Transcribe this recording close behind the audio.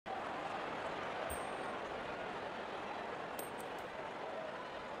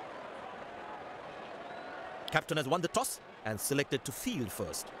Captain has won the toss and selected to field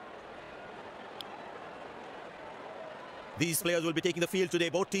first. These players will be taking the field today.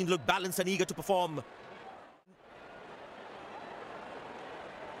 Both teams look balanced and eager to perform.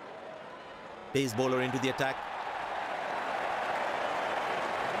 Pace bowler into the attack.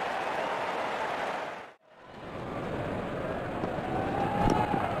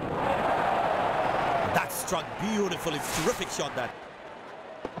 That struck beautifully. Terrific shot that.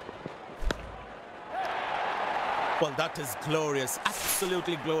 Well, that is glorious.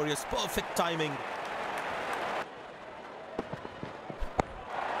 Absolutely glorious. Perfect timing.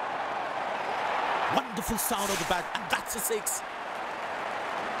 Wonderful sound of the bat, and that's a 6.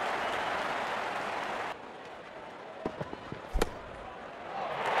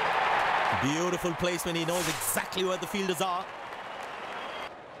 Beautiful placement. He knows exactly where the fielders are.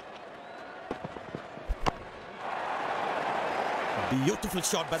 Beautiful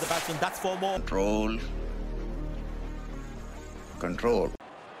shot by the batsman. That's 4 more. Control.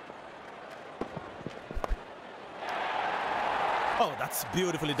 Oh, that's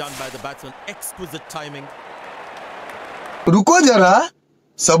beautifully done by the batsman. Exquisite timing. रुको जरा,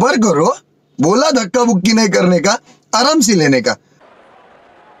 सबर करो. बोला धक्का बुक्की नहीं करने का, आराम से लेने का.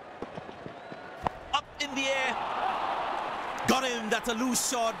 Up in the air. Got him. That's a loose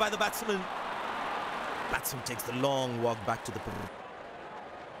shot by the batsman. Batsman takes the long walk back to the pit.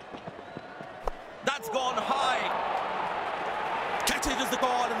 That's gone high. Catches the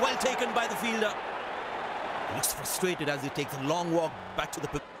call and well taken by the fielder. He looks frustrated as he takes a long walk back to the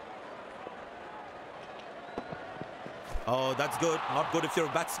pit. Oh, that's good. Not good if you're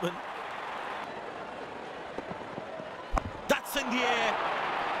a batsman. That's in the air.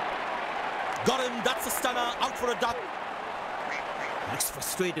 Got him. That's a stunner. Out for a duck. He looks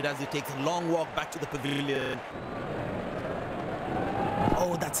frustrated as he takes a long walk back to the pavilion.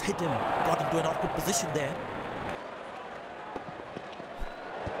 Oh, that's hit him. Got into an awkward position there.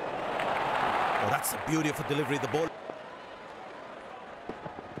 Oh, that's a beauty of a delivery. The ball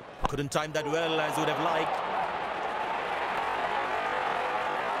couldn't time that well as you would have liked.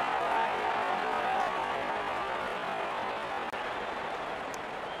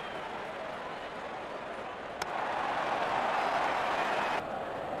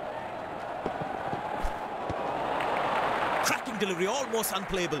 Cracking delivery, almost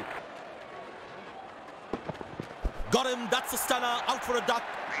unplayable. Got him. That's a stunner. Out for a duck.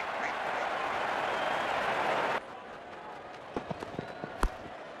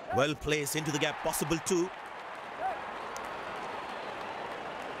 Well placed into the gap, possible 2.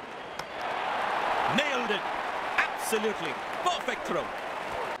 Nailed it. Absolutely. Perfect throw.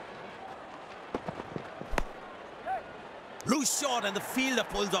 Loose shot and the fielder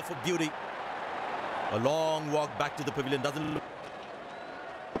pulls off a beauty. A long walk back to the pavilion. Doesn't look.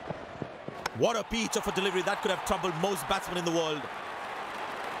 What a peach of a delivery. That could have troubled most batsmen in the world.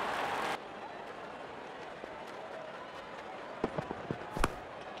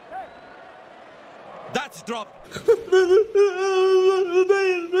 That's dropped.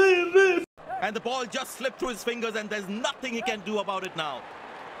 And the ball just slipped through his fingers and there's nothing he can do about it now.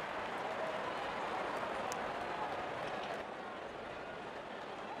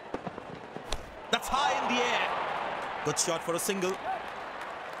 That's high in the air. Good shot for a single.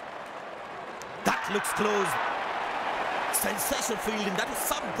 That looks close. Sensational fielding. That is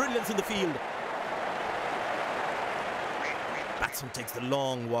some brilliance in the field. Batsman takes the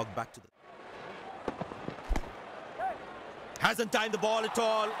long walk back to the... Hasn't timed the ball at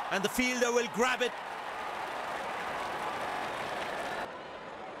all, and the fielder will grab it.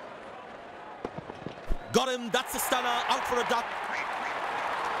 Got him. That's a stunner. Out for a duck.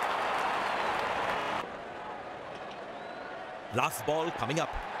 Last ball coming up.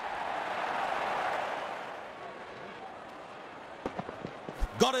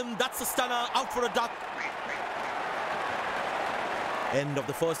 Got him. That's a stunner. Out for a duck. End of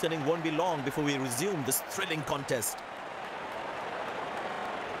the first inning. Won't be long before we resume this thrilling contest.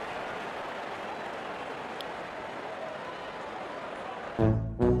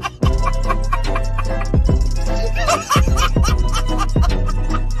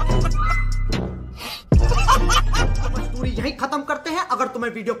 यही खत्म करते हैं। अगर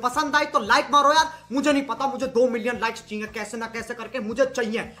तुम्हें video पसंद आई तो like मारो यार। मुझे नहीं पता, मुझे 2 मिलियन लाइक्स चाहिए, कैसे ना कैसे करके मुझे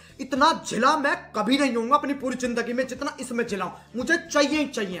चाहिए। इतना झिला मैं कभी नहीं होऊंगा अपनी पूरी जिंदगी में जितना इसमें झिलाऊं। मुझे चाहिए ही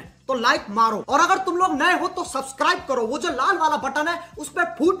चाहिए, तो लाइक मारो। और अगर तुम लोग नए हो तो सब्सक्राइब करो। वो जो लाल वाला बटन है उस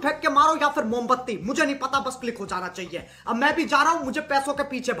पर फूट फेंक के मारो या फिर मोमबत्ती, मुझे नहीं पता, बस क्लिक हो जाना चाहिए। अब मैं भी जा रहा हूं, मुझे पैसों के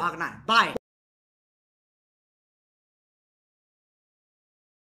पीछे भागना है। बाय।